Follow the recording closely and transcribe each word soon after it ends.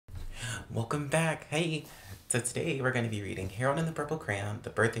Welcome back. Hey, so today we're going to be reading Harold and the Purple Crayon, the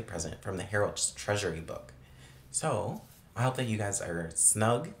birthday present from the Harold's Treasury book. So, I hope that you guys are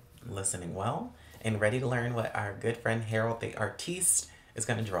snug, listening well, and ready to learn what our good friend Harold the artiste is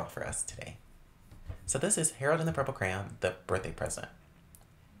going to draw for us today. So this is Harold and the Purple Crayon, the birthday present.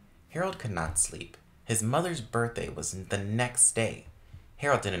 Harold could not sleep. His mother's birthday was the next day.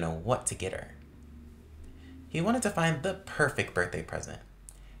 Harold didn't know what to get her. He wanted to find the perfect birthday present.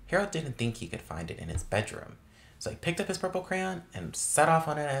 Harold didn't think he could find it in his bedroom, so he picked up his purple crayon and set off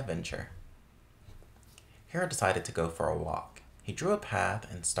on an adventure. Harold decided to go for a walk. He drew a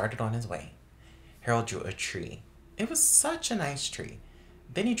path and started on his way. Harold drew a tree. It was such a nice tree.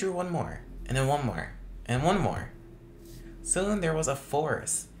 Then he drew one more, and then one more, and one more. Soon there was a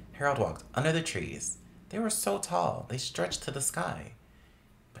forest. Harold walked under the trees. They were so tall, they stretched to the sky.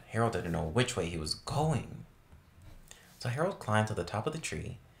 But Harold didn't know which way he was going. So Harold climbed to the top of the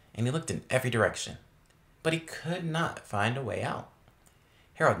tree, and he looked in every direction, but he could not find a way out.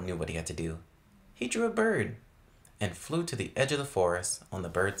 Harold knew what he had to do. He drew a bird and flew to the edge of the forest on the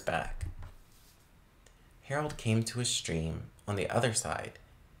bird's back. Harold came to a stream on the other side.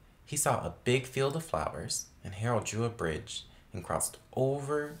 He saw a big field of flowers, and Harold drew a bridge and crossed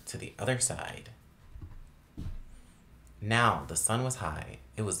over to the other side. Now the sun was high.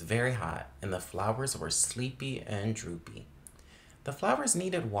 It was very hot, and the flowers were sleepy and droopy. The flowers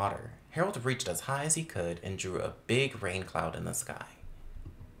needed water. Harold reached as high as he could and drew a big rain cloud in the sky.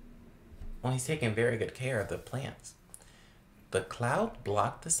 Well, he's taking very good care of the plants. The cloud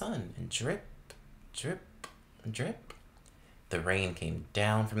blocked the sun, and drip, drip, drip. The rain came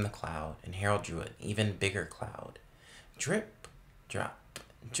down from the cloud, and Harold drew an even bigger cloud. Drip, drop,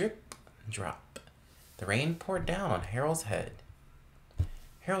 drip, drop. The rain poured down on Harold's head.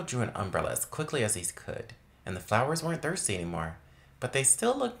 Harold drew an umbrella as quickly as he could, and the flowers weren't thirsty anymore, but they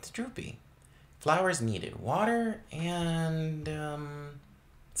still looked droopy. Flowers needed water and,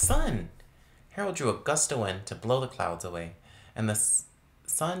 sun. Harold drew a gust of wind to blow the clouds away, and the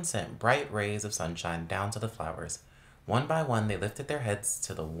sun sent bright rays of sunshine down to the flowers. One by one, they lifted their heads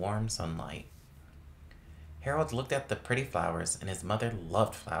to the warm sunlight. Harold looked at the pretty flowers, and his mother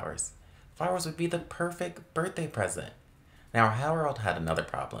loved flowers. Flowers would be the perfect birthday present. Now, Harold had another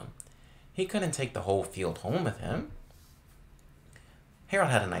problem. He couldn't take the whole field home with him. Harold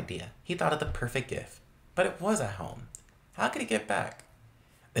had an idea. He thought of the perfect gift, but it was at home. How could he get back?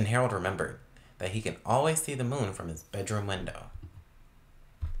 Then Harold remembered that he can always see the moon from his bedroom window.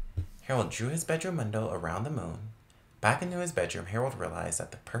 Harold drew his bedroom window around the moon. Back into his bedroom, Harold realized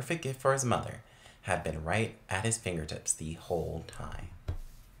that the perfect gift for his mother had been right at his fingertips the whole time.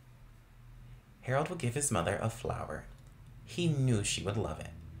 Harold would give his mother a flower. He knew she would love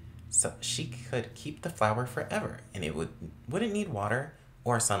it, so she could keep the flower forever, and it wouldn't need water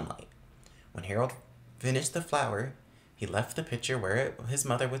or sunlight. When Harold finished the flower, he left the picture where his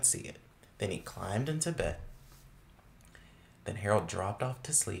mother would see it. Then he climbed into bed. Then Harold dropped off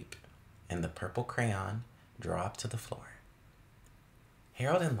to sleep, and the purple crayon dropped to the floor.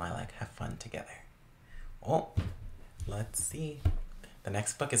 Harold and Lilac have fun together. Oh, let's see. The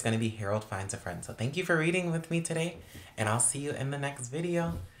next book is going to be Harold Finds a Friend. So thank you for reading with me today, and I'll see you in the next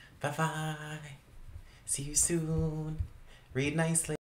video. Bye-bye. See you soon. Read nicely.